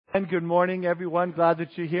And good morning, everyone. Glad that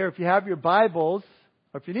you're here. If you have your Bibles,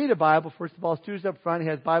 or if you need a Bible, first of all, Stu's up front. He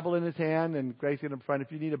has Bible in his hand, and Grayson up front.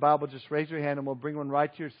 If you need a Bible, just raise your hand, and we'll bring one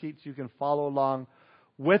right to your seat so you can follow along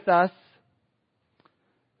with us.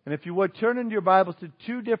 And if you would, turn into your Bibles to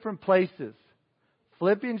two different places.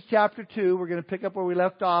 Philippians chapter 2, we're going to pick up where we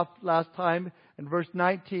left off last time in verse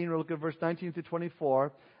 19. We'll look at verse 19 through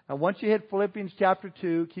 24. And once you hit Philippians chapter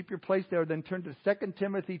 2, keep your place there, then turn to 2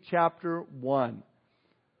 Timothy chapter 1.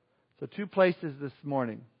 So two places this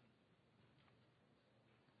morning.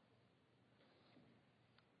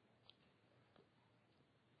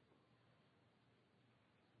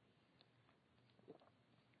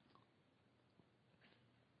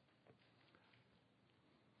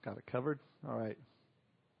 Got it covered? All right.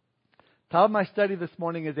 Title of my study this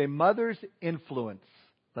morning is A Mother's Influence.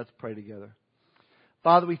 Let's pray together.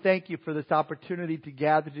 Father, we thank you for this opportunity to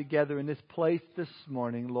gather together in this place this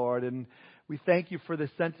morning, Lord. And we thank you for the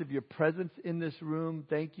sense of your presence in this room.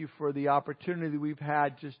 Thank you for the opportunity we've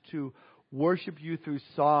had just to worship you through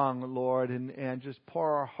song, Lord, and just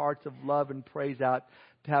pour our hearts of love and praise out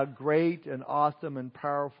to how great and awesome and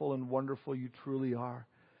powerful and wonderful you truly are.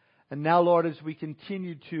 And now, Lord, as we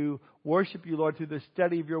continue to worship you, Lord, through the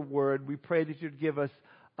study of your word, we pray that you'd give us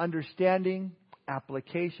understanding,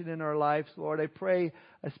 application in our lives, Lord. I pray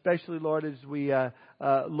especially, Lord, as we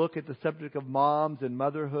look at the subject of moms and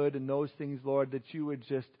motherhood and those things, Lord, that you would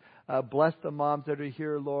just bless the moms that are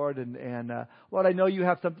here, Lord. And Lord, I know you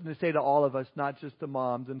have something to say to all of us, not just the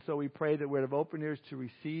moms. And so we pray that we'd have open ears to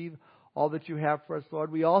receive all that you have for us,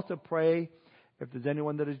 Lord. We also pray, if there's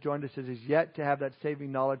anyone that has joined us that is yet to have that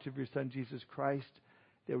saving knowledge of your Son, Jesus Christ,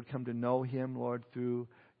 they would come to know him, Lord, through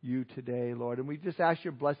you today, Lord. And we just ask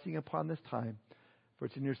your blessing upon this time. For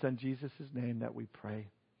it's in your Son, Jesus' name, that we pray.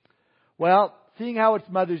 Well, seeing how it's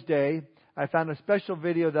Mother's Day, I found a special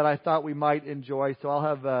video that I thought we might enjoy. So I'll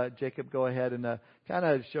have Jacob go ahead and kind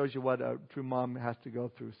of shows you what a true mom has to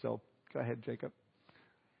go through. So go ahead, Jacob.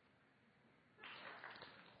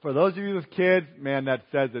 For those of you with kids, man, that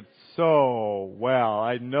says it so well.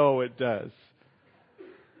 I know it does.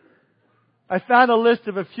 I found a list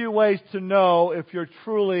of a few ways to know if you're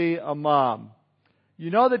truly a mom. You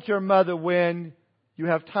know that you're a mother when you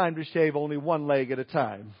have time to shave only one leg at a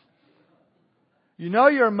time. You know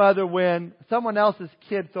you're a mother when someone else's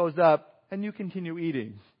kid throws up and you continue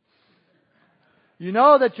eating. You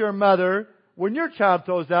know that you're a mother when your child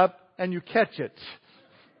throws up and you catch it.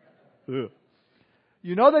 Ugh.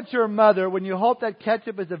 You know that you're a mother when you hope that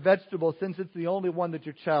ketchup is a vegetable since it's the only one that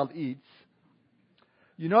your child eats.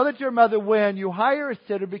 You know that you're a mother when you hire a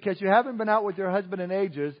sitter because you haven't been out with your husband in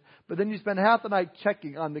ages, but then you spend half the night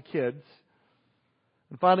checking on the kids.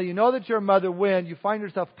 And finally, you know that you're a mother when you find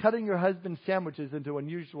yourself cutting your husband's sandwiches into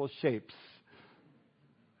unusual shapes.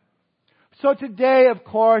 So today, of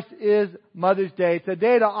course, is Mother's Day. It's a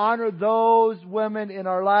day to honor those women in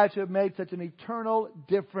our lives who have made such an eternal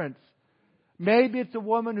difference. Maybe it's a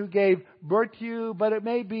woman who gave birth to you, but it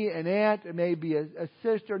may be an aunt, it may be a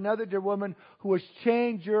sister, another dear woman who has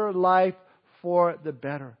changed your life for the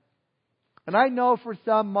better. And I know for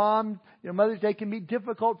some moms, Mother's Day can be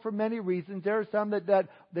difficult for many reasons. There are some that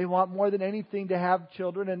they want more than anything to have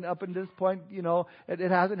children, and up until this point,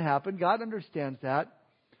 it hasn't happened. God understands that.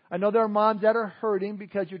 I know there are moms that are hurting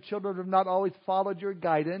because your children have not always followed your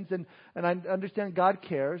guidance, and I understand God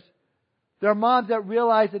cares. There are moms that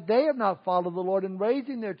realize that they have not followed the Lord in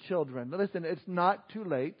raising their children. Listen, it's not too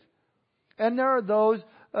late. And there are those,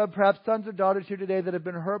 perhaps sons or daughters here today, that have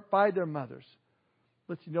been hurt by their mothers.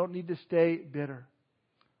 Listen, you don't need to stay bitter.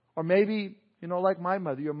 Or maybe, like my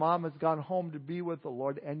mother, your mom has gone home to be with the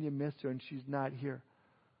Lord and you miss her and she's not here.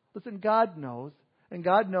 Listen, God knows. And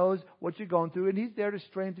God knows what you're going through. And He's there to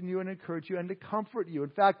strengthen you and encourage you and to comfort you. In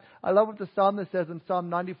fact, I love what the psalmist says in Psalm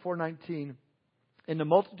 94:19. In the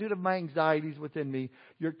multitude of my anxieties within me,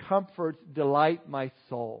 your comforts delight my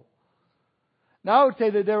soul. Now I would say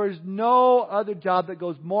that there is no other job that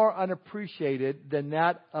goes more unappreciated than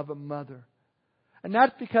that of a mother. And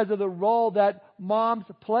that's because of the role that moms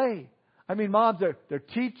play. I mean, moms, they're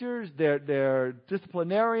teachers, they're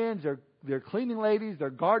disciplinarians, they're cleaning ladies,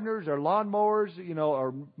 they're gardeners, they're lawn mowers,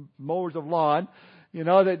 or mowers of lawn. They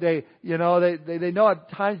know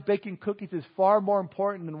at times baking cookies is far more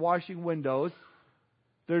important than washing windows.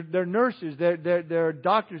 They're nurses, they're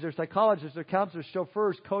doctors, they're psychologists, they're counselors,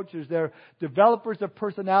 chauffeurs, coaches, they're developers of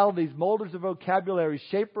personalities, molders of vocabulary,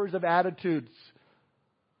 shapers of attitudes.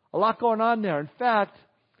 A lot going on there. In fact,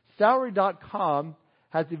 Salary.com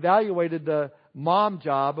has evaluated the mom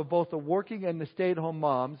job of both the working and the stay-at-home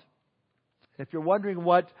moms. If you're wondering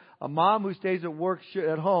what a mom who stays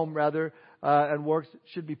at home and works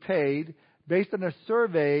should be paid, based on a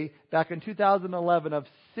survey back in 2011 of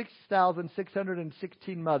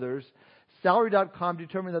 6,616 mothers, Salary.com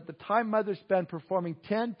determined that the time mothers spend performing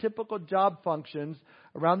 10 typical job functions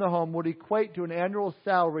around the home would equate to an annual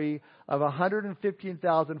salary of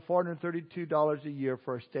 $115,432 a year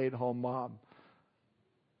for a stay-at-home mom.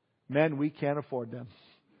 Men, we can't afford them.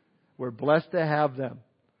 We're blessed to have them.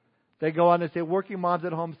 They go on to say working moms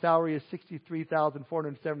at home salary is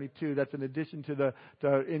 $63,472. That's in addition to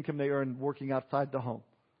the income they earn working outside the home.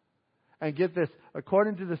 And get this,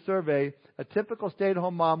 according to the survey, a typical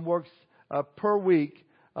stay-at-home mom works per week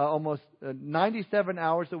almost 97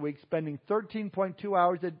 hours a week, spending 13.2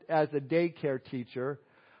 hours as a daycare teacher,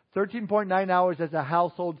 13.9 hours as a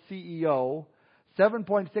household CEO,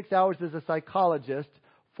 7.6 hours as a psychologist,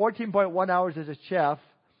 14.1 hours as a chef,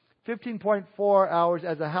 15.4 hours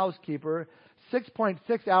as a housekeeper,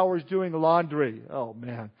 6.6 hours doing laundry. Oh,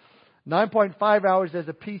 man. 9.5 hours as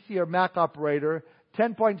a PC or Mac operator,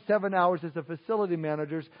 10.7 hours as a facility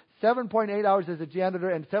manager, 7.8 hours as a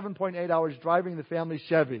janitor, and 7.8 hours driving the family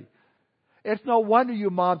Chevy. It's no wonder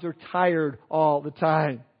you moms are tired all the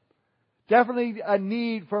time. Definitely a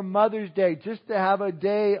need for Mother's Day, just to have a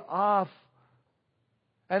day off.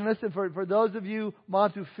 And listen, for those of you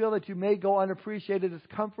moms who feel that you may go unappreciated, it's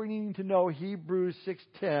comforting to know Hebrews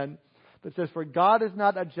 6:10 that says, "For God is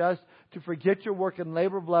not unjust to forget your work and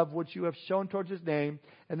labor of love which you have shown towards His name,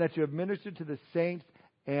 and that you have ministered to the saints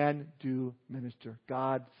and do minister."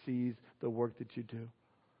 God sees the work that you do.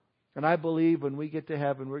 And I believe when we get to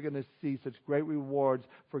heaven, we're going to see such great rewards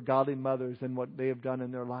for godly mothers and what they have done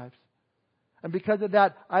in their lives. And because of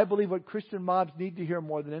that, I believe what Christian moms need to hear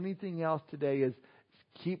more than anything else today is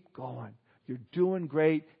keep going. You're doing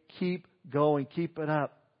great. Keep going. Keep it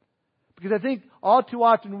up. Because I think all too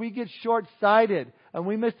often we get short-sighted and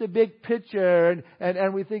we miss the big picture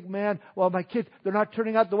and we think, man, well, my kids, they're not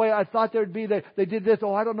turning out the way I thought they would be. They did this.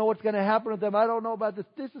 Oh, I don't know what's going to happen with them. I don't know about this.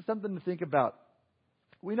 This is something to think about.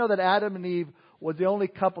 We know that Adam and Eve was the only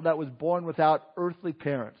couple that was born without earthly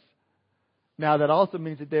parents. Now, that also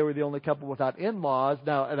means that they were the only couple without in-laws.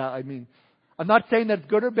 Now, and I mean, I'm not saying that's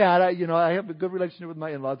good or bad. I have a good relationship with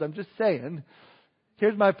my in-laws. I'm just saying,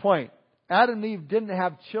 here's my point. Adam and Eve didn't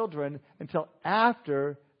have children until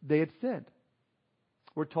after they had sinned.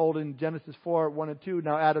 We're told in Genesis 4:1-2,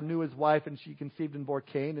 now Adam knew his wife, and she conceived and bore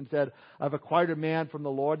Cain, and said, "I've acquired a man from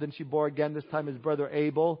the Lord." Then she bore again, this time his brother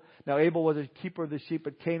Abel. Now Abel was a keeper of the sheep,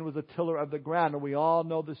 but Cain was a tiller of the ground. And we all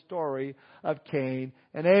know the story of Cain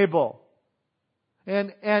and Abel.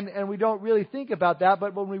 And we don't really think about that,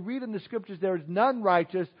 but when we read in the Scriptures, there is none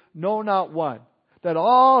righteous, no, not one. That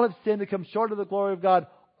all have sinned and come short of the glory of God.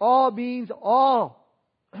 All means all.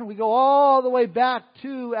 We go all the way back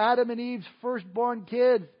to Adam and Eve's firstborn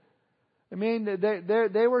kids. I mean,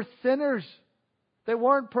 they were sinners. They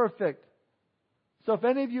weren't perfect. So if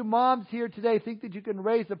any of you moms here today think that you can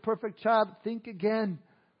raise a perfect child, think again.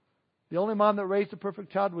 The only mom that raised a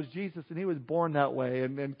perfect child was Jesus, and He was born that way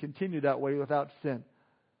and continued that way without sin.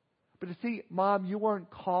 But you see, Mom, you weren't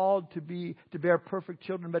called to bear perfect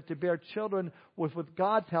children, but to bear children with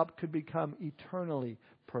God's help could become eternally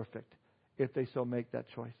perfect if they so make that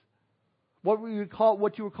choice.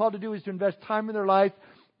 What you were called to do is to invest time in their lives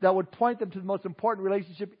that would point them to the most important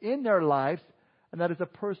relationship in their lives, and that is a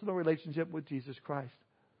personal relationship with Jesus Christ.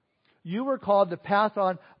 You were called to pass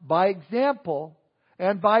on by example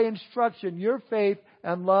and by instruction your faith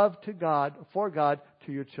and love for God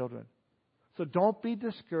to your children. So don't be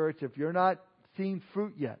discouraged if you're not seeing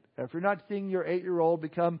fruit yet. If you're not seeing your 8-year-old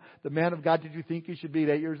become the man of God that you think he should be at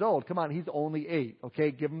 8 years old. Come on, he's only 8. Okay,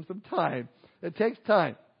 give him some time. It takes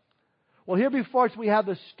time. Well, here before us we have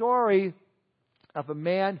the story of a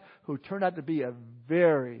man who turned out to be a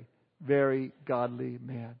very, very godly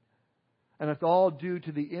man. And it's all due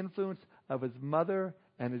to the influence of his mother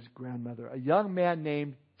and his grandmother, a young man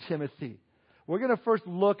named Timothy. We're going to first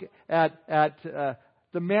look at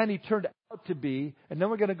the man he turned out to be, and then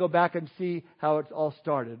we're going to go back and see how it all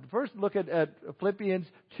started. First, look at Philippians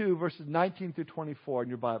 2, verses 19 through 24 in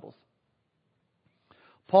your Bibles.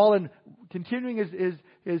 Paul, in continuing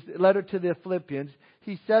his letter to the Philippians,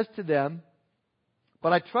 he says to them,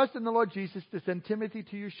 "But I trust in the Lord Jesus to send Timothy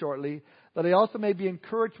to you shortly, that I also may be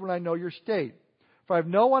encouraged when I know your state. For I have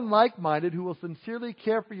no one like-minded who will sincerely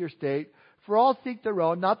care for your state, for all seek their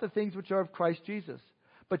own, not the things which are of Christ Jesus.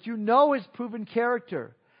 But you know his proven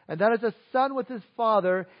character, and that as a son with his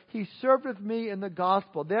father, he served with me in the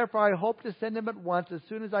gospel. Therefore I hope to send him at once as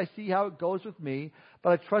soon as I see how it goes with me.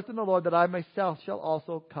 But I trust in the Lord that I myself shall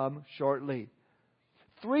also come shortly."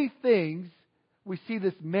 3 things we see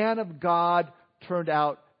this man of God turned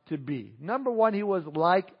out to be. Number 1, he was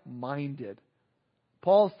like-minded.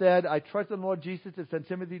 Paul said, I trust in the Lord Jesus to send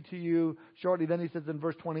Timothy to you shortly. Then he says in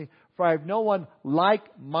verse 20, for I have no one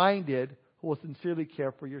like-minded who will sincerely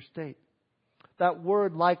care for your state. That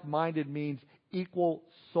word like-minded means equal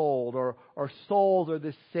souled, or souls are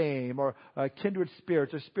the same, or kindred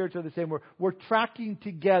spirits, or spirits are the same. We're tracking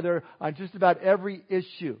together on just about every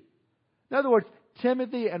issue. In other words,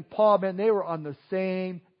 Timothy and Paul, man, they were on the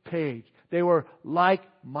same page. They were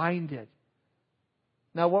like-minded.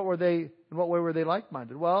 Now, in what way were they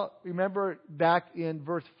like-minded? Well, remember back in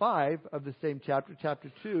verse 5 of the same chapter,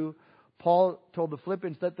 chapter 2, Paul told the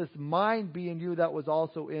Philippians, let this mind be in you that was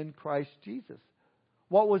also in Christ Jesus.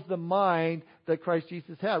 What was the mind that Christ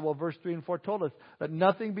Jesus had? Well, verse 3 and 4 told us, let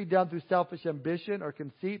nothing be done through selfish ambition or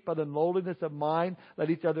conceit, but in lowliness of mind, let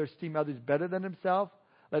each other esteem others better than himself.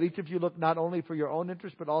 Let each of you look not only for your own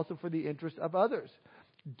interest, but also for the interest of others.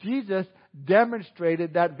 Jesus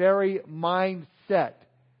demonstrated that very mindset.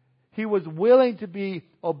 He was willing to be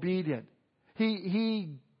obedient. He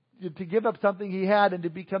to give up something he had and to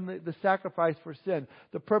become the sacrifice for sin.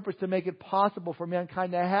 The purpose to make it possible for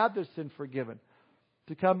mankind to have their sin forgiven,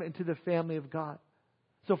 to come into the family of God.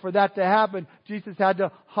 So for that to happen, Jesus had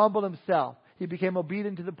to humble himself. He became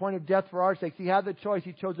obedient to the point of death for our sakes. He had the choice.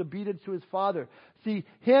 He chose obedience to his Father. See,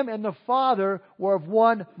 him and the Father were of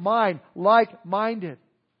one mind, like-minded.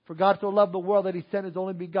 For God so loved the world that he sent his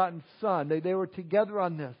only begotten Son. They were together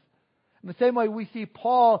on this. In the same way, we see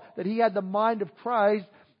Paul, that he had the mind of Christ.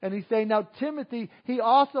 And he's saying, now Timothy, he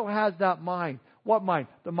also has that mind. What mind?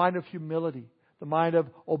 The mind of humility. The mind of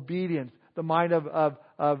obedience. The mind of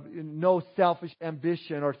no selfish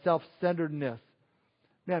ambition or self-centeredness.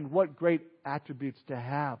 Man, what great attributes to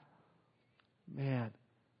have. Man.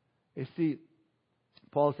 You see,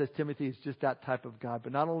 Paul says Timothy is just that type of guy.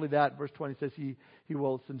 But not only that, verse 20 says he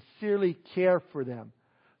will sincerely care for them.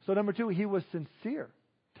 So number 2, he was sincere.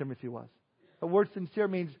 Timothy was. The word sincere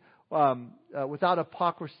means without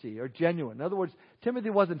hypocrisy or genuine. In other words, Timothy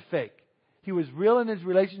wasn't fake. He was real in his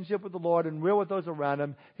relationship with the Lord and real with those around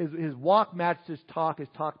him. His walk matched his talk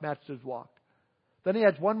matched his walk. Then he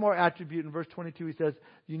adds one more attribute in verse 22. He says,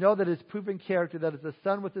 you know that his proven character, that is the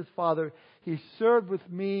son with his father, he served with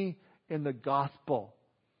me in the gospel.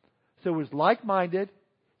 So he was like-minded,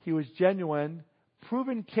 he was genuine,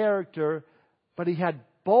 proven character, but he had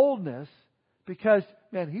boldness because,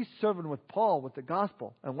 man, he's serving with Paul with the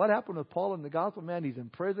gospel. And what happened with Paul in the gospel? Man, he's in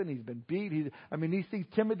prison, he's been beat. These things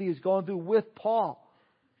Timothy is going through with Paul.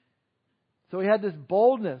 So he had this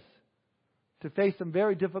boldness to face some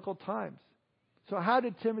very difficult times. So how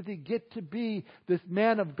did Timothy get to be this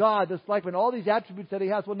man of God, this like-minded, all these attributes that he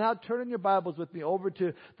has? Well, now turn in your Bibles with me over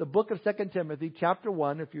to the book of 2 Timothy, chapter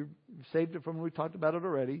 1, if you've saved it from when we talked about it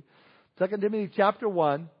already. 2 Timothy, chapter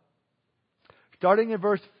 1, starting in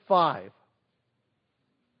verse 5.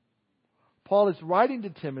 Paul is writing to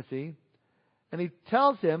Timothy, and he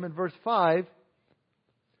tells him in verse 5,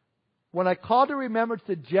 when I call to remembrance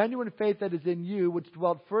the genuine faith that is in you, which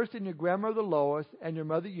dwelt first in your grandmother Lois and your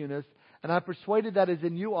mother Eunice, and I am persuaded that is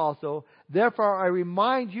in you also. Therefore, I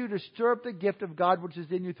remind you to stir up the gift of God which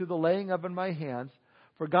is in you through the laying of in my hands.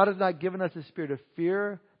 For God has not given us a spirit of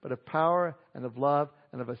fear, but of power and of love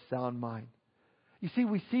and of a sound mind. You see,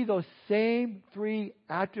 we see those same 3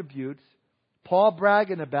 attributes Paul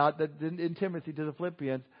bragging about that in Timothy to the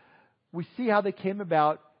Philippians. We see how they came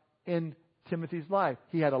about in Timothy's life.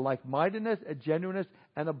 He had a like-mindedness, a genuineness,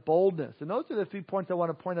 and a boldness. And those are the 3 points I want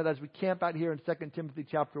to point out as we camp out here in 2 Timothy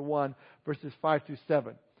chapter 1, verses 5 through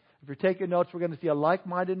 7. If you're taking notes, we're going to see a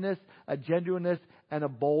like-mindedness, a genuineness, and a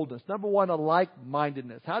boldness. Number 1, a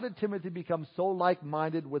like-mindedness. How did Timothy become so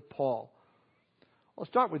like-minded with Paul? I'll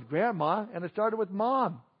start with Grandma, and it started with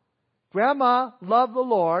Mom. Grandma loved the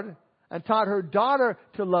Lord and taught her daughter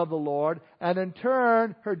to love the Lord, and in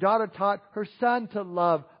turn, her daughter taught her son to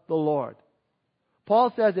love the Lord.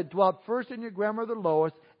 Paul says it dwelt first in your grandmother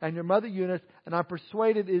Lois and your mother Eunice, and I'm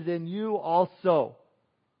persuaded is in you also.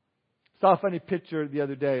 Saw a funny picture the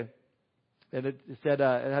other day, and it said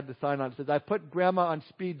it had the sign on it. It says, I put Grandma on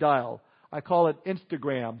speed dial. I call it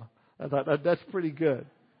Instagram. I thought that's pretty good.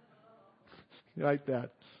 You like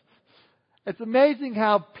that? It's amazing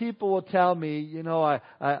how people will tell me,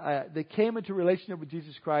 they came into a relationship with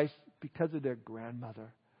Jesus Christ because of their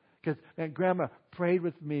grandmother. Because, man, Grandma prayed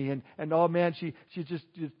with me, and oh, man, she just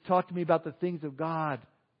talked to me about the things of God.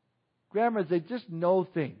 Grandmas, they just know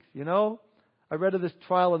things, I read of this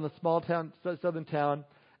trial in the small town, southern town,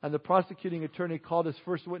 and the prosecuting attorney called his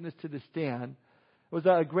first witness to the stand. It was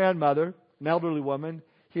a grandmother, an elderly woman.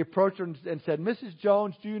 He approached her and said, Mrs.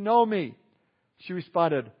 Jones, do you know me? She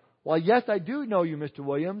responded, well, yes, I do know you, Mr.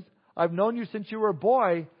 Williams. I've known you since you were a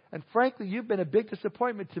boy, and frankly, you've been a big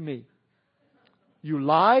disappointment to me. You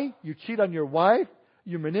lie. You cheat on your wife.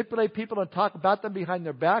 You manipulate people and talk about them behind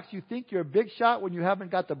their backs. You think you're a big shot when you haven't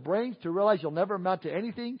got the brains to realize you'll never amount to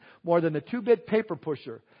anything more than a 2-bit paper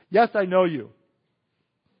pusher. Yes, I know you.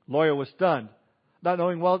 Lawyer was stunned. Not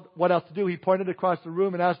knowing what else to do, he pointed across the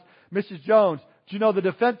room and asked, Mrs. Jones, do you know the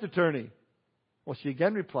defense attorney? Well, she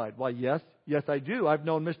again replied, why, yes, I do. I've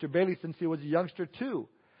known Mr. Bailey since he was a youngster too.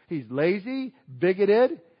 He's lazy,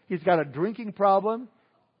 bigoted, he's got a drinking problem.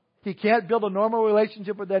 He can't build a normal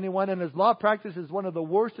relationship with anyone, and his law practice is one of the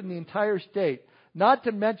worst in the entire state. Not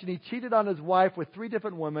to mention he cheated on his wife with 3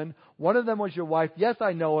 different women. One of them was your wife. Yes,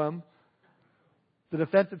 I know him. The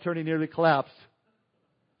defense attorney nearly collapsed.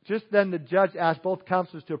 Just then the judge asked both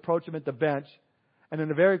counselors to approach him at the bench, and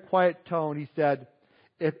in a very quiet tone he said,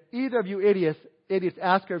 if either of you idiots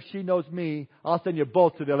ask her if she knows me, I'll send you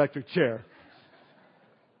both to the electric chair.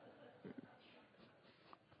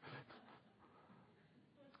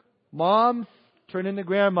 Moms turn into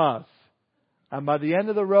grandmas. And by the end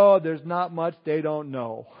of the road, there's not much they don't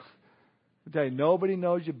know. I tell you, nobody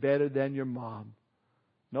knows you better than your mom.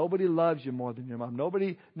 Nobody loves you more than your mom.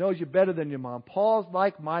 Nobody knows you better than your mom. Paul's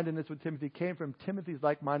like-mindedness with Timothy came from Timothy's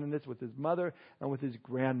like-mindedness with his mother and with his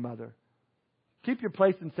grandmother. Keep your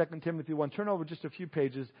place in 2 Timothy 1. Turn over just a few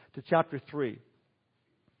pages to chapter 3.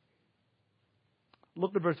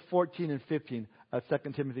 Look at verse 14 and 15 of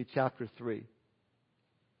 2 Timothy chapter 3.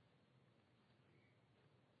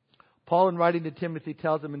 Paul, in writing to Timothy,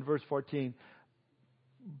 tells him in verse 14,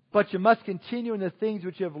 but you must continue in the things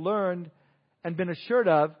which you have learned and been assured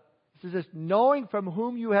of. He says this, knowing from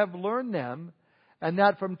whom you have learned them, and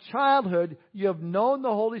that from childhood you have known the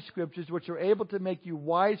Holy Scriptures, which are able to make you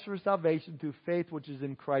wise for salvation through faith which is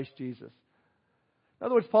in Christ Jesus. In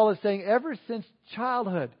other words, Paul is saying, ever since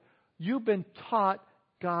childhood, you've been taught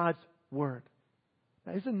God's Word.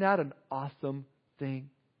 Now, isn't that an awesome thing?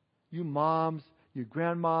 You moms, you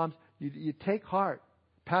grandmoms, you take heart.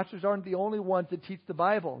 Pastors aren't the only ones that teach the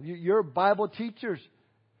Bible. You're Bible teachers.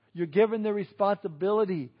 You're given the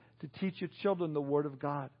responsibility to teach your children the Word of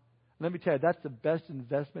God. And let me tell you, that's the best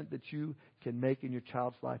investment that you can make in your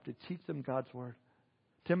child's life, to teach them God's Word.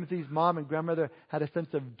 Timothy's mom and grandmother had a sense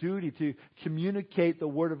of duty to communicate the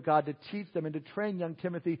Word of God, to teach them and to train young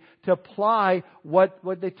Timothy to apply what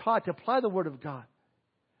they taught, to apply the Word of God.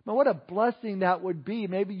 Now, what a blessing that would be.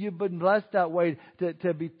 Maybe you've been blessed that way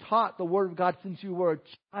to be taught the Word of God since you were a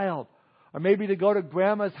child. Or maybe to go to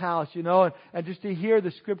grandma's house, and just to hear the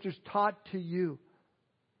Scriptures taught to you.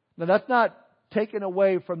 Now, that's not taken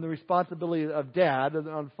away from the responsibility of dad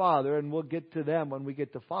and father, and we'll get to them when we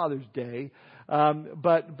get to Father's Day.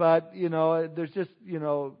 But there's just,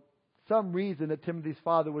 some reason that Timothy's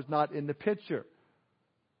father was not in the picture.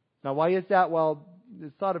 Now, why is that? Well,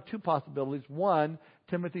 it's thought of 2 possibilities. One,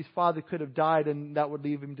 Timothy's father could have died, and that would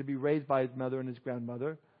leave him to be raised by his mother and his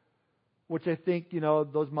grandmother. Which I think,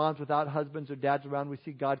 those moms without husbands or dads around, we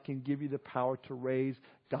see God can give you the power to raise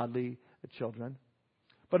godly children.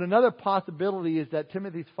 But another possibility is that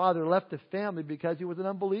Timothy's father left the family because he was an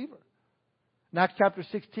unbeliever. In Acts chapter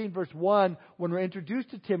 16, verse 1, when we're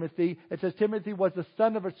introduced to Timothy, it says Timothy was the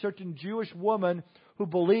son of a certain Jewish woman who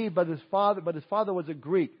believed, but his father was a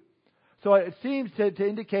Greek. So it seems to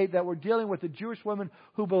indicate that we're dealing with a Jewish woman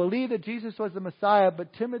who believed that Jesus was the Messiah,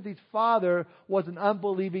 but Timothy's father was an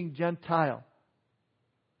unbelieving Gentile.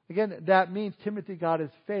 Again, that means Timothy got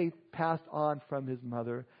his faith passed on from his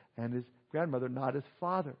mother and his grandmother, not his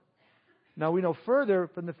father. Now we know further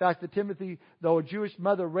from the fact that Timothy, though a Jewish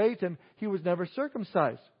mother raised him, he was never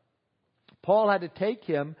circumcised. Paul had to take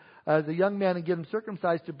him as a young man and get him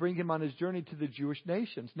circumcised to bring him on his journey to the Jewish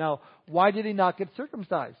nations. Now, why did he not get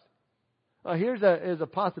circumcised? Here's a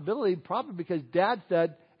possibility, probably because Dad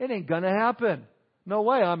said, it ain't going to happen. No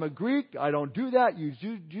way, I'm a Greek, I don't do that. You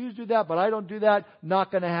Jews do that, but I don't do that. Not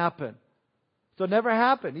going to happen. So it never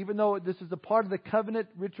happened, even though this is a part of the covenant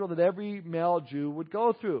ritual that every male Jew would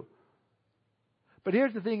go through. But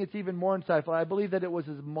here's the thing, it's even more insightful. I believe that it was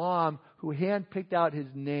his mom who handpicked out his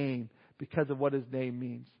name because of what his name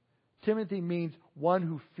means. Timothy means one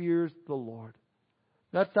who fears the Lord.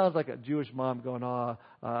 That sounds like a Jewish mom going,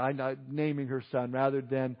 naming her son rather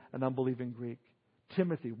than an unbelieving Greek.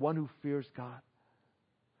 Timothy, one who fears God.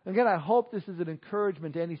 Again, I hope this is an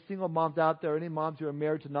encouragement to any single moms out there, any moms who are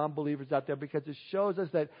married to non-believers out there, because it shows us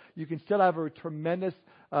that you can still have a tremendous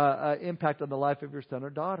impact on the life of your son or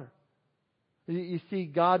daughter. You see,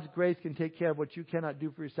 God's grace can take care of what you cannot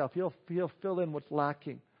do for yourself. He'll fill in what's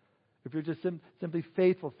lacking if you're just simply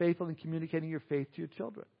faithful in communicating your faith to your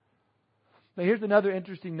children. Now, here's another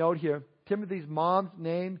interesting note here. Timothy's mom's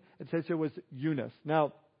name, it says here, was Eunice.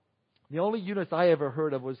 Now, The only Eunice I ever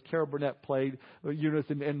heard of was Carol Burnett played Eunice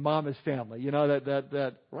in Mama's Family. You know, that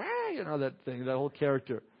thing, that whole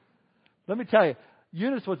character. Let me tell you,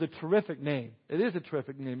 Eunice was a terrific name. It is a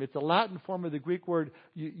terrific name. It's a Latin form of the Greek word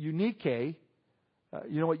unique. You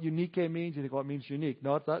know what unique means? You think, well, it means unique.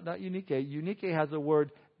 No, it's not unique. Unique has the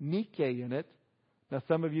word Nike in it. Now,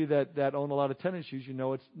 some of you that own a lot of tennis shoes, you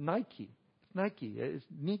know it's Nike. It's Nike. It's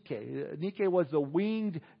Nike. Nike was the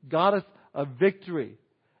winged goddess of victory.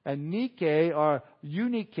 And Nike, or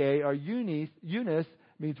Eunice,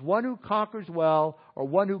 means one who conquers well or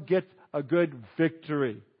one who gets a good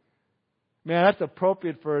victory. Man, that's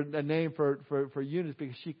appropriate for a name for Eunice,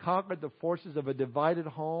 because she conquered the forces of a divided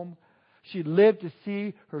home. She lived to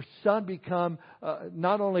see her son become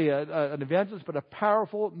not only an evangelist, but a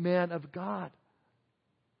powerful man of God.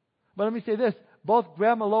 But let me say this. Both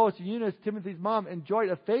Grandma Lois and Eunice, Timothy's mom, enjoyed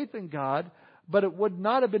a faith in God, but it would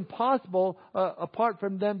not have been possible apart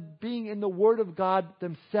from them being in the Word of God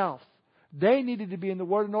themselves. They needed to be in the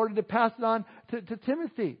Word in order to pass it on to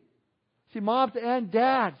Timothy. See, moms and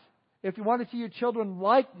dads, if you want to see your children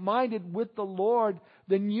like-minded with the Lord,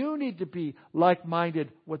 then you need to be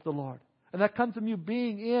like-minded with the Lord. And that comes from you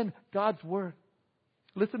being in God's Word.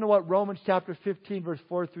 Listen to what Romans chapter 15, verse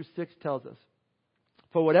 4 through 6 tells us.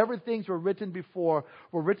 For whatever things were written before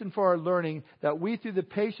were written for our learning, that we through the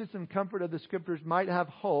patience and comfort of the Scriptures might have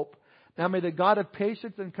hope. Now may the God of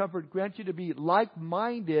patience and comfort grant you to be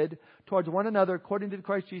like-minded towards one another according to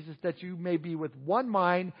Christ Jesus, that you may be with one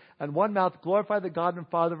mind and one mouth glorify the God and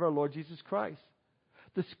Father of our Lord Jesus Christ.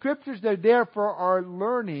 The Scriptures, they're there for our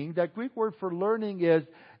learning. That Greek word for learning is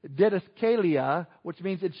didaskalia, which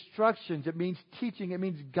means instructions. It means teaching. It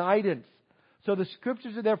means guidance. So the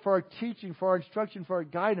Scriptures are there for our teaching, for our instruction, for our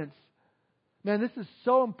guidance. Man, this is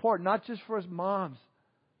so important, not just for us moms.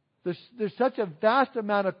 There's such a vast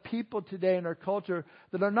amount of people today in our culture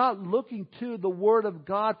that are not looking to the Word of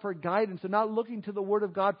God for guidance. They're not looking to the Word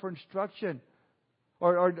of God for instruction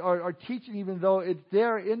or teaching, even though it's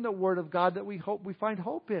there in the Word of God that we find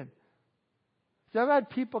hope in. See, I've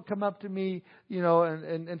had people come up to me,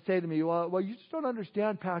 and say to me, well, you just don't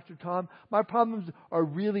understand, Pastor Tom. My problems are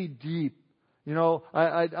really deep. The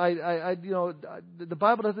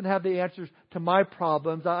Bible doesn't have the answers to my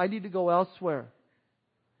problems. I need to go elsewhere.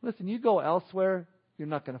 Listen, you go elsewhere, you're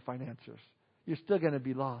not going to find answers. You're still going to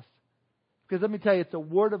be lost. Because let me tell you, it's the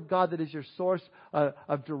Word of God that is your source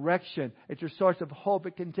of direction. It's your source of hope.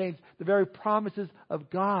 It contains the very promises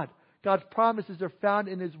of God. God's promises are found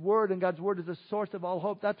in His Word, and God's Word is the source of all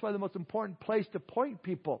hope. That's why the most important place to point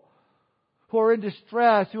people who are in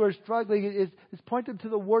distress, who are struggling, is point them to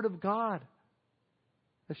the Word of God.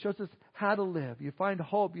 It shows us how to live. You find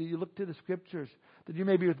hope. You look to the Scriptures, that you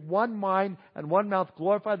may be with one mind and one mouth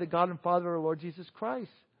glorify the God and Father of our Lord Jesus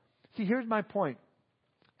Christ. See, here's my point.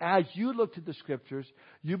 As you look to the Scriptures,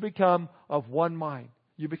 you become of one mind.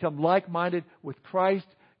 You become like-minded with Christ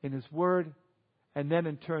in His Word, and then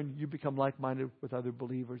in turn you become like-minded with other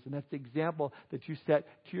believers. And that's the example that you set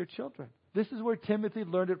to your children. This is where Timothy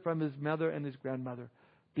learned it from his mother and his grandmother,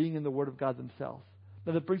 being in the Word of God themselves.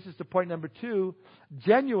 Now that brings us to point number 2,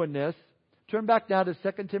 genuineness. Turn back now to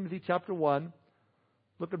 2 Timothy chapter 1.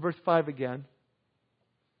 Look at verse 5 again.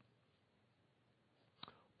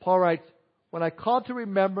 Paul writes, when I call to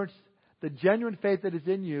remembrance the genuine faith that is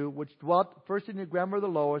in you, which dwelt first in your grandmother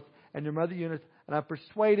Lois and your mother Eunice, and I'm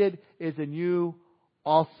persuaded is in you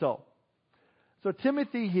also. So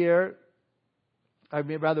Timothy here,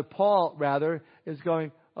 Paul is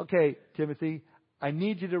going, okay, Timothy, I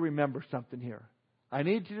need you to remember something here. I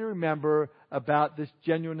need you to remember about this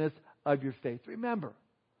genuineness of your faith. Remember.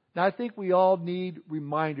 Now, I think we all need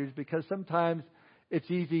reminders, because sometimes it's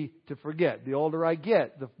easy to forget. The older I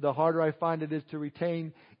get, the harder I find it is to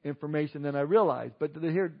retain information than I realize. But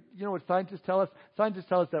here, you know what scientists tell us? Scientists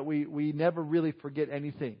tell us that we never really forget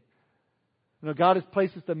anything. God has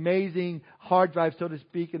placed this amazing hard drive, so to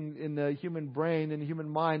speak, in the human brain, in the human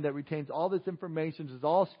mind, that retains all this information. It's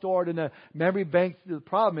all stored in a memory bank. The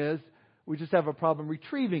problem is, we just have a problem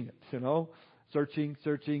retrieving it, Searching,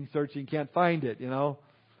 can't find it,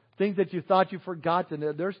 Things that you thought you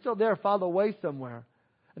forgotten, they're still there, filed away somewhere.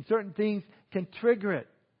 And certain things can trigger it.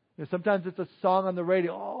 Sometimes it's a song on the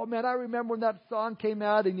radio. Oh, man, I remember when that song came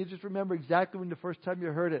out, and you just remember exactly when the first time you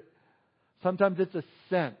heard it. Sometimes it's a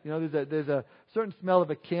scent. There's a certain smell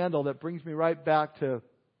of a candle that brings me right back to,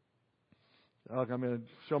 I'm going to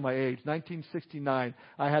show my age. 1969,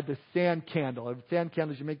 I had the sand candle. Sand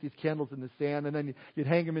candles, you make these candles in the sand, and then you'd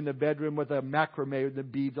hang them in the bedroom with a macrame with the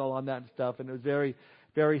beads all on that and stuff. And it was very,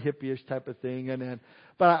 Very hippie-ish type of thing.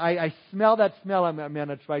 But I smell that smell. Man,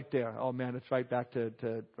 it's right there. Oh man, it's right back to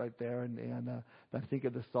right there. And I think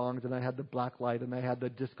of the songs, and I had the black light, and I had the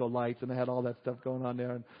disco lights, and I had all that stuff going on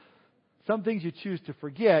there. And some things you choose to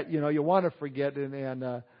forget, you want to forget.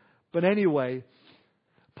 But anyway,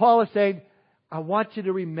 Paul is saying, I want you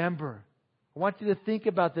to remember. I want you to think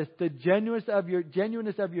about this. The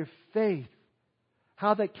genuineness of your faith.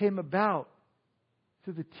 How that came about.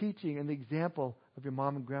 Through the teaching and the example of your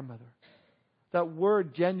mom and grandmother. That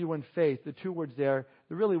word, genuine faith, the two words there,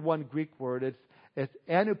 they're really one Greek word. It's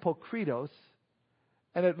anupokritos,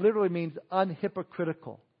 and it literally means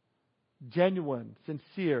unhypocritical, genuine,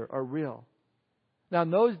 sincere, or real. Now, in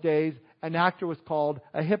those days, an actor was called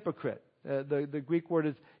a hypocrite. The Greek word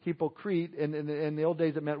is hypocrite, and in the old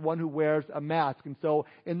days it meant one who wears a mask. And so,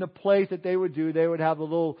 in the plays that they would do, they would have a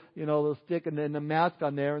little stick and then a mask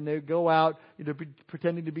on there, and they would go out,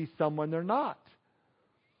 pretending to be someone they're not.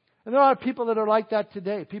 And there are people that are like that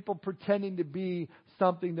today. People pretending to be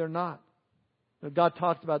something they're not. God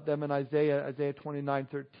talks about them in Isaiah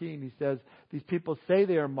 29:13. He says, these people say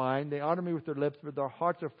they are mine. They honor me with their lips, but their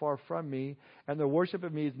hearts are far from me. And their worship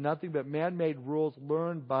of me is nothing but man-made rules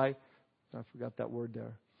learned by... I forgot that word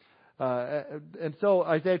there. And so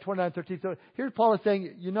Isaiah 29:13. So here's Paul is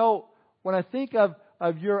saying, when I think of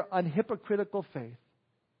your unhypocritical faith,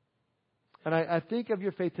 and I think of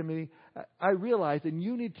your faith, Timothy, I realize, and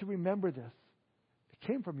you need to remember this, it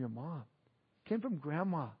came from your mom. It came from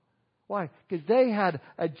grandma. Why? Because they had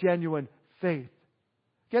a genuine faith.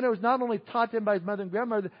 Again, it was not only taught to him by his mother and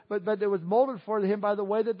grandmother, but it was molded for him by the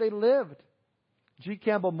way that they lived. G.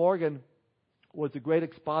 Campbell Morgan was a great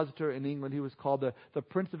expositor in England. He was called the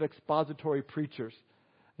Prince of Expository Preachers.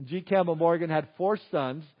 And G. Campbell Morgan had 4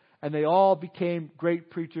 sons, and they all became great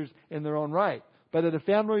preachers in their own right. But at a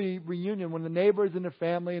family reunion, when the neighbors and the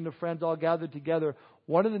family and the friends all gathered together,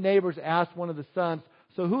 one of the neighbors asked one of the sons,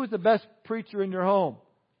 so who is the best preacher in your home?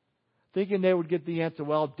 Thinking they would get the answer,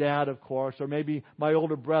 well, Dad, of course, or maybe my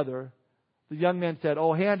older brother. The young man said,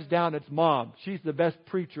 oh, hands down, it's Mom. She's the best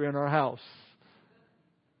preacher in our house.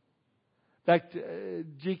 In fact,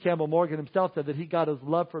 G. Campbell Morgan himself said that he got his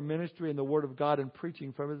love for ministry and the Word of God and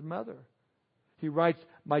preaching from his mother. He writes,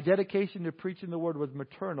 my dedication to preaching the Word was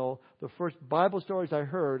maternal. The first Bible stories I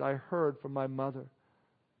heard from my mother.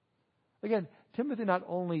 Again, Timothy not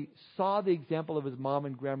only saw the example of his mom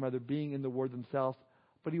and grandmother being in the Word themselves,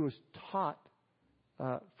 but he was taught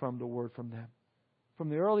from the Word from them. From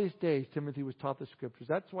the earliest days, Timothy was taught the Scriptures.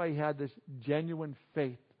 That's why he had this genuine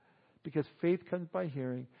faith. Because faith comes by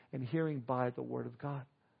hearing, and hearing by the Word of God.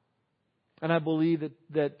 And I believe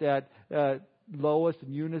that Lois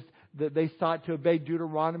and Eunice, that they sought to obey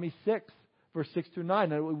Deuteronomy 6, verse 6 through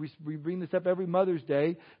 9. And we bring this up every Mother's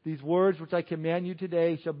Day. These words which I command you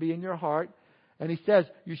today shall be in your heart. And he says,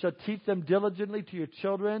 you shall teach them diligently to your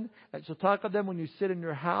children, and shall talk of them when you sit in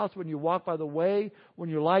your house, when you walk by the way, when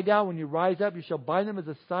you lie down, when you rise up. You shall bind them as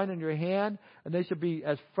a sign on your hand, and they shall be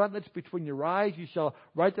as frontlets between your eyes. You shall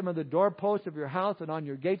write them on the doorposts of your house and on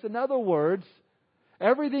your gates. In other words,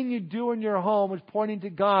 everything you do in your home is pointing to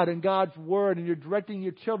God and God's Word, and you're directing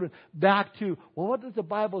your children back to, well, what does the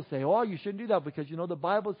Bible say? Oh, you shouldn't do that because, the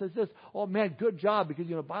Bible says this. Oh, man, good job because,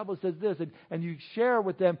 the Bible says this. And you share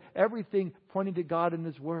with them everything pointing to God and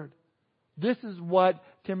His Word. This is what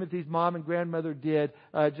Timothy's mom and grandmother did,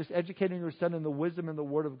 just educating her son in the wisdom and the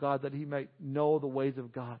Word of God that he might know the ways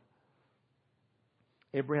of God.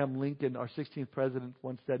 Abraham Lincoln, our 16th president,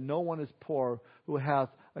 once said, no one is poor who hath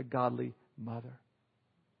a godly mother.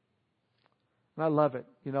 And I love it.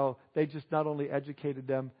 They just not only educated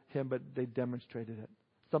him, but they demonstrated it.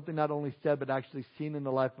 Something not only said, but actually seen in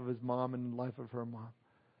the life of his mom and in the life of her mom.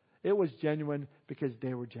 It was genuine because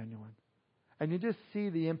they were genuine. And you just see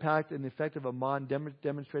the impact and the effect of a mom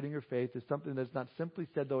demonstrating her faith is something that's not simply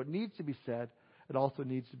said, though it needs to be said, it also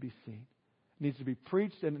needs to be seen. It needs to be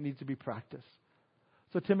preached and it needs to be practiced.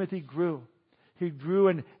 So Timothy grew. He grew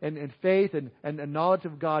in faith and knowledge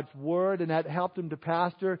of God's Word, and that helped him to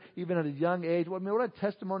pastor even at a young age. What a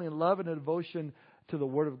testimony and love and a devotion to the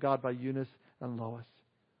Word of God by Eunice and Lois.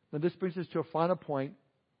 Now this brings us to a final point.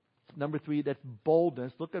 Number 3, that's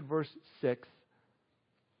boldness. Look at verse 6.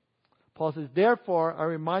 Paul says, therefore, I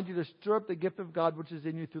remind you to stir up the gift of God which is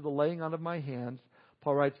in you through the laying on of my hands.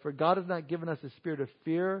 Paul writes, for God has not given us a spirit of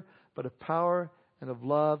fear, but of power and of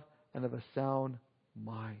love and of a sound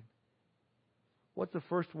mind. What's the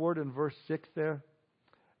first word in verse 6 there?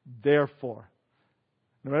 Therefore.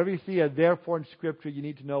 Now, whenever you see a therefore in Scripture, you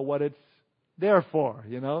need to know what it's there for.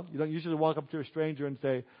 You don't usually walk up to a stranger and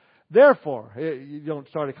say, therefore. You don't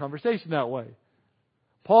start a conversation that way.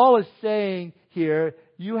 Paul is saying here,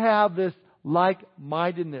 you have this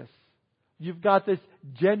like-mindedness. You've got this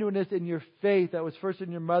genuineness in your faith that was first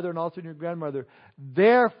in your mother and also in your grandmother.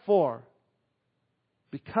 Therefore,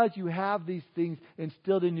 because you have these things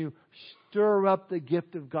instilled in you, stir up the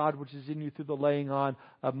gift of God which is in you through the laying on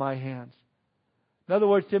of my hands. In other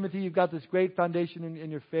words, Timothy, you've got this great foundation in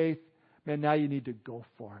your faith. Man, now you need to go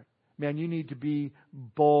for it. Man, you need to be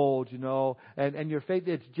bold, and your faith,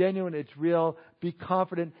 it's genuine, it's real. Be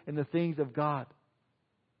confident in the things of God.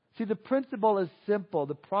 See, the principle is simple.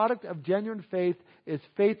 The product of genuine faith is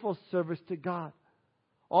faithful service to God.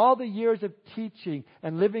 All the years of teaching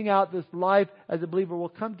and living out this life as a believer will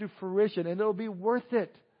come to fruition, and it'll be worth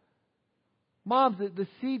it. Moms, the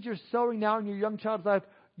seeds you're sowing now in your young child's life,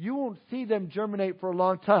 you won't see them germinate for a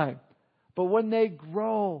long time. But when they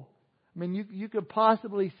grow, you could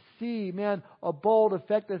possibly see, a bold,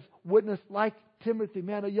 effective witness like Timothy,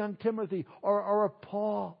 a young Timothy or a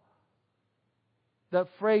Paul. That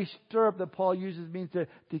phrase, stir up, that Paul uses means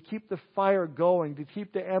to keep the fire going, to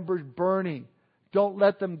keep the embers burning. Don't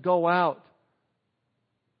let them go out.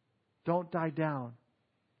 Don't die down.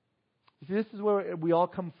 See, this is where we all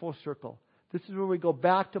come full circle. This is where we go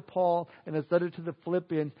back to Paul and his letter to the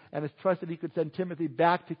Philippians and his trust that he could send Timothy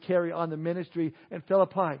back to carry on the ministry in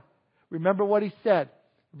Philippi. Remember what he said,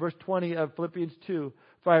 verse 20 of Philippians 2.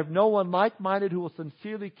 For I have no one like-minded who will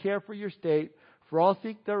sincerely care for your state. For all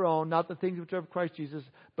seek their own, not the things which are of Christ Jesus.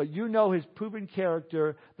 But you know his proven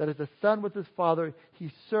character, that as a son with his father,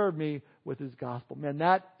 he served me with his gospel. Man,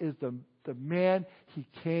 that is the man he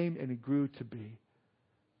came and he grew to be.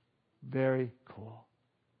 Very cool.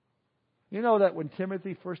 You know that when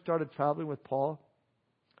Timothy first started traveling with Paul,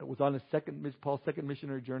 it was on Paul's second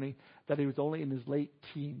missionary journey, that he was only in his late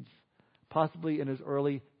teens, possibly in his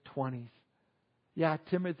early 20s. Yeah,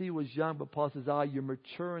 Timothy was young, but Paul says, you're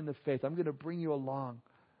mature in the faith. I'm going to bring you along.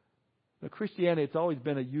 Now, Christianity, it's always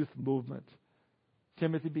been a youth movement.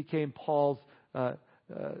 Timothy became Paul's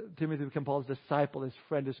disciple, his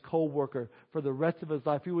friend, his co-worker for the rest of his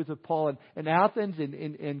life. He was with Paul in Athens,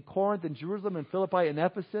 in Corinth, in Jerusalem, in Philippi, in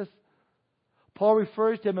Ephesus. Paul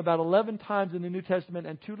refers to him about 11 times in the New Testament,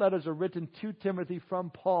 and 2 letters are written to Timothy from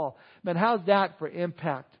Paul. Man, how's that for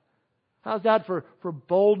impact? How's that for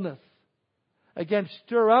boldness? Again,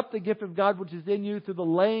 stir up the gift of God which is in you through the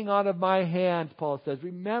laying on of my hands, Paul says.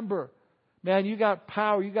 Remember, man, you got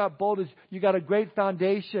power, you got boldness, you got a great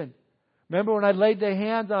foundation. Remember when I laid the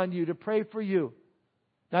hands on you to pray for you.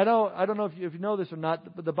 Now, I don't know if you know this or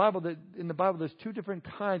not, but in the Bible there's 2 different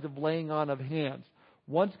kinds of laying on of hands.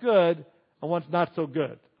 One's good and one's not so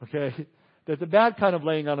good. Okay? There's a bad kind of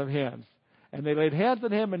laying on of hands. And they laid hands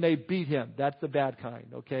on him and they beat him. That's the bad kind.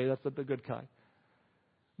 Okay? That's the good kind.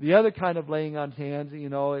 The other kind of laying on hands,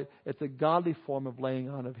 it's a godly form of laying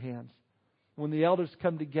on of hands. When the elders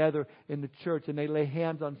come together in the church and they lay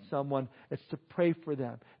hands on someone, it's to pray for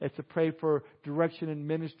them. It's to pray for direction in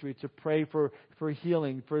ministry. It's to pray for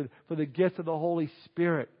healing, for the gifts of the Holy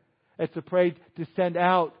Spirit. It's to pray to send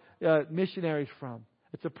out missionaries from.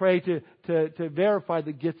 It's to pray to verify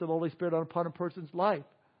the gifts of the Holy Spirit upon a person's life.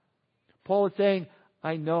 Paul is saying,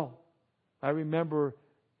 I know. I remember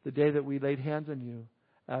the day that we laid hands on you.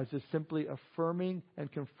 As just simply affirming and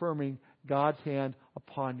confirming God's hand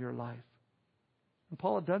upon your life. And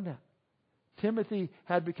Paul had done that. Timothy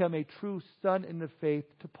had become a true son in the faith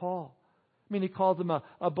to Paul. He calls him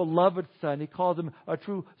a beloved son. He calls him a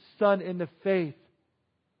true son in the faith.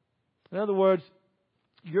 In other words,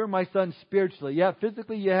 you're my son spiritually. Yeah,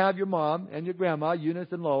 physically you have your mom and your grandma, Eunice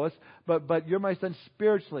and Lois, but you're my son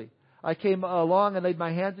spiritually. I came along and laid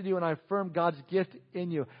my hands on you and I affirmed God's gift in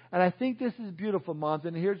you. And I think this is beautiful, moms,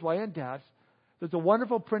 and here's why, and dads. There's a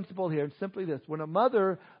wonderful principle here, and simply this. When a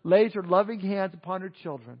mother lays her loving hands upon her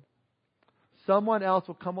children, someone else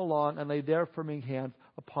will come along and lay their affirming hands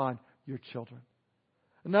upon your children.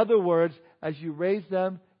 In other words, as you raise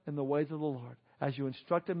them in the ways of the Lord, as you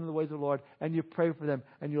instruct them in the ways of the Lord, and you pray for them,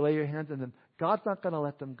 and you lay your hands on them, God's not going to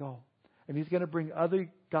let them go. And He's going to bring other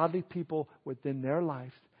godly people within their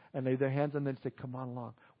lives and lay their hands on them and say, come on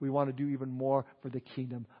along. We want to do even more for the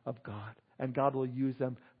kingdom of God. And God will use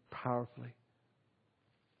them powerfully.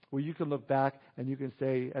 Well, you can look back and you can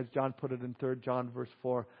say, as John put it in 3 John verse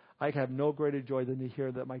 4, I have no greater joy than to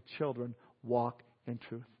hear that my children walk in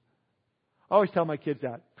truth. I always tell my kids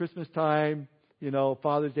that. Christmas time,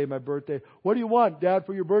 Father's Day, my birthday. What do you want, Dad,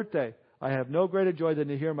 for your birthday? I have no greater joy than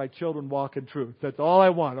to hear my children walk in truth. That's all I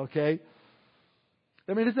want, okay?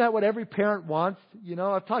 Isn't that what every parent wants?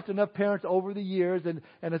 I've talked to enough parents over the years, and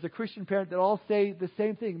as a Christian parent, that all say the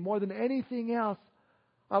same thing. More than anything else,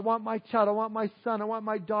 I want my child, I want my son, I want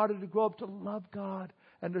my daughter to grow up to love God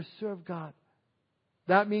and to serve God.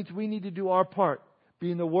 That means we need to do our part.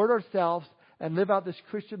 be in the Word ourselves, and live out this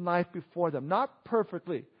Christian life before them. Not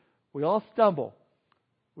perfectly. We all stumble.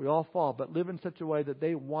 We all fall. But live in such a way that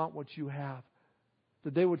they want what you have.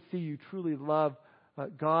 That they would see you truly love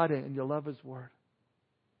God and you love His Word.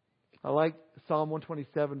 I like Psalm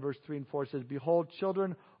 127, verse 3 and 4. It says, Behold,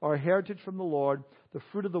 children are a heritage from the Lord. The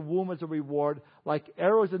fruit of the womb is a reward. Like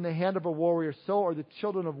arrows in the hand of a warrior, so are the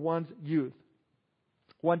children of one's youth.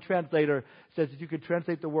 One translator says that you could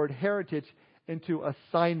translate the word heritage into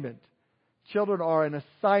assignment. Children are an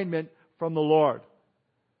assignment from the Lord.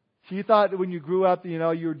 So you thought that when you grew up, you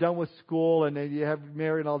were done with school and then you have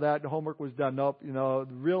married and all that, and homework was done. Nope, the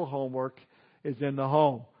real homework is in the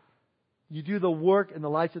home. You do the work in the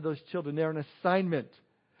lives of those children. They're an assignment.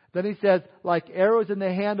 Then he says, like arrows in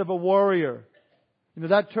the hand of a warrior.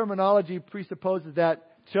 That terminology presupposes that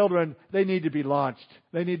children, they need to be launched.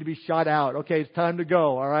 They need to be shot out. Okay, it's time to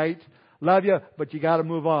go, all right? Love you, but you got to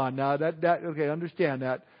move on. Now, okay, understand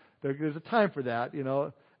that. There's a time for that,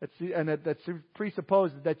 that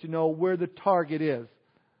presupposes that you know where the target is.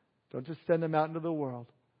 Don't just send them out into the world.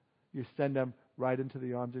 You send them right into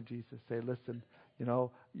the arms of Jesus. Say, listen,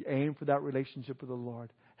 you aim for that relationship with the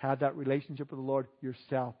Lord. Have that relationship with the Lord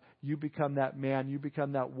yourself. You become that man. You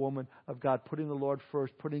become that woman of God, putting the Lord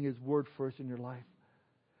first, putting His Word first in your life.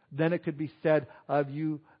 Then it could be said of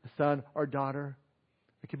you, son or daughter.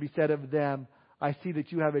 It could be said of them, I see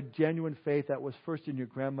that you have a genuine faith that was first in your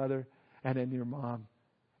grandmother and in your mom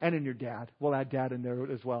and in your dad. We'll add dad in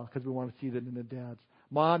there as well because we want to see that in the dads.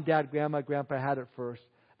 Mom, dad, grandma, grandpa had it first.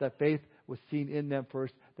 That faith was seen in them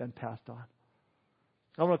first, then passed on.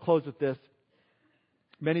 I want to close with this.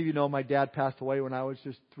 Many of you know my dad passed away when I was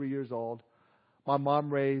just 3 years old. My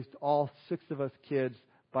mom raised all 6 of us kids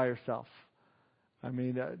by herself. I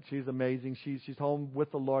mean, she's amazing. She's home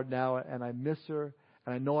with the Lord now, and I miss her.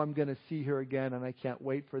 And I know I'm going to see her again, and I can't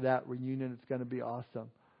wait for that reunion. It's going to be awesome.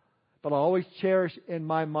 But I always cherish in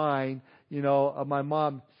my mind, of my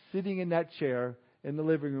mom sitting in that chair in the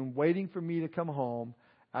living room, waiting for me to come home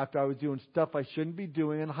after I was doing stuff I shouldn't be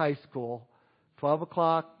doing in high school. 12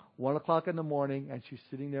 o'clock, 1 o'clock in the morning, and she's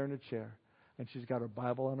sitting there in a chair. And she's got her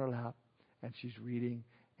Bible on her lap, and she's reading,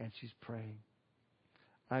 and she's praying.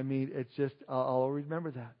 I mean, it's just, I'll remember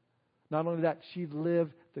that. Not only that, she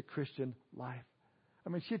lived the Christian life. I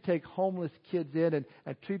mean, she'd take homeless kids in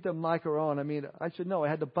and treat them like her own. I mean, I should know. I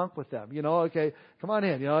had to bunk with them. Okay, come on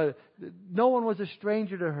in. No one was a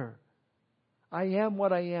stranger to her. I am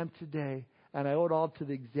what I am today, and I owe it all to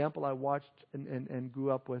the example I watched and grew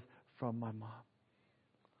up with from my mom.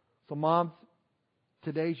 So, moms,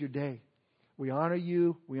 today's your day. We honor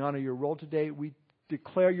you. We honor your role today. We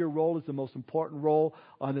declare your role as the most important role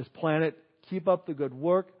on this planet. Keep up the good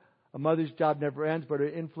work. A mother's job never ends, but her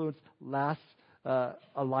influence lasts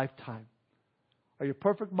a lifetime. Are you a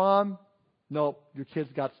perfect mom? No, your kids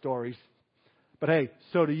got stories. But hey,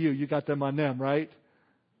 so do you. You got them on them, right?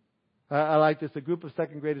 I like this. A group of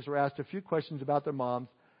second graders were asked a few questions about their moms,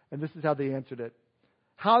 and this is how they answered it.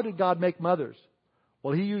 How did God make mothers?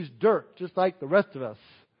 Well, He used dirt, just like the rest of us,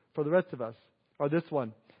 for the rest of us. Or this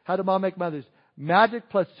one. How did Mom make mothers? Magic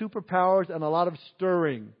plus superpowers and a lot of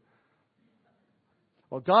stirring.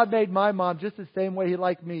 Well, God made my mom just the same way He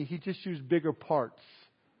liked me. He just used bigger parts.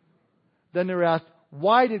 Then they were asked,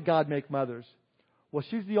 why did God make mothers? Well,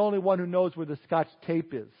 she's the only one who knows where the Scotch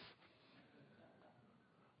tape is.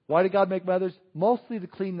 Why did God make mothers? Mostly to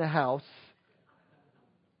clean the house.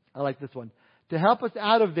 I like this one. To help us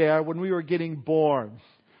out of there when we were getting born.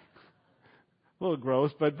 A little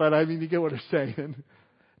gross, but I mean, you get what I'm saying.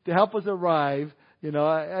 To help us arrive, and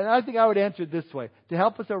I think I would answer it this way. To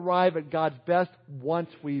help us arrive at God's best once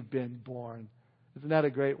we've been born. Isn't that a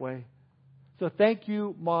great way? So thank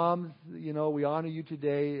you, moms. We honor you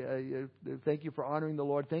today. Thank you for honoring the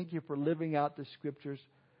Lord. Thank you for living out the Scriptures.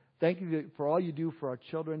 Thank you for all you do for our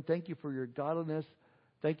children. Thank you for your godliness.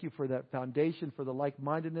 Thank you for that foundation, for the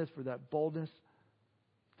like-mindedness, for that boldness.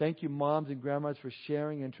 Thank you, moms and grandmas, for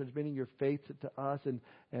sharing and transmitting your faith to us and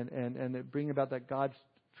bringing about that God's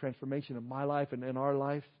transformation in my life and in our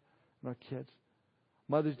lives and our kids.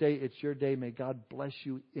 Mother's Day, it's your day. May God bless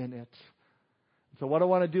you in it. So what I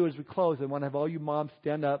want to do as we close, I want to have all you moms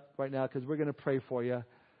stand up right now because we're going to pray for you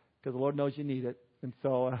because the Lord knows you need it. And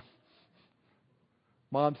so,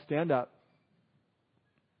 moms, stand up.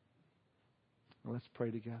 And let's pray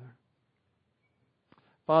together.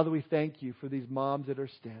 Father, we thank you for these moms that are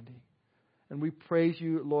standing. And we praise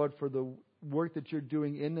you, Lord, for the work that you're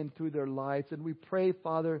doing in and through their lives. And we pray,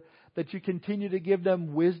 Father, that you continue to give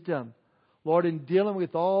them wisdom, Lord, in dealing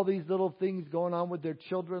with all these little things going on with their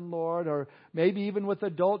children, Lord, or maybe even with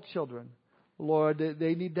adult children. Lord,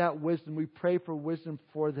 they need that wisdom. We pray for wisdom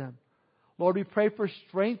for them. Lord, we pray for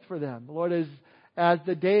strength for them. Lord, as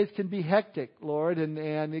the days can be hectic, Lord,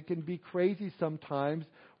 and it can be crazy sometimes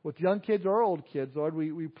with young kids or old kids, Lord,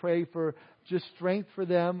 we pray for just strength for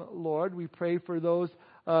them, Lord. We pray for those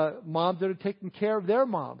moms that are taking care of their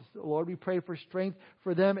moms. Lord, we pray for strength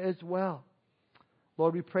for them as well.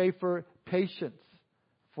 Lord, we pray for patience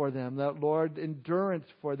for them, that, Lord, endurance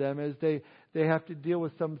for them as they have to deal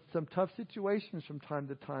with some tough situations from time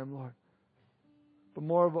to time, Lord. But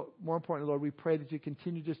more importantly, Lord, we pray that you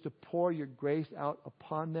continue just to pour your grace out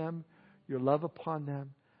upon them, your love upon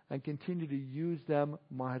them, and continue to use them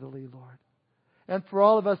mightily, Lord. And for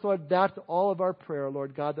all of us, Lord, that's all of our prayer,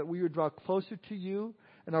 Lord God, that we would draw closer to you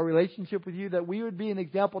in our relationship with you, that we would be an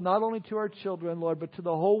example not only to our children, Lord, but to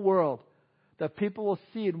the whole world, that people will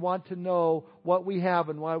see and want to know what we have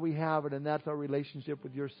and why we have it, and that's our relationship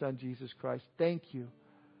with your Son, Jesus Christ. Thank you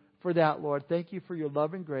for that, Lord. Thank you for your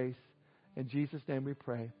love and grace. In Jesus' name we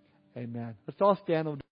pray. Amen. Let's all stand.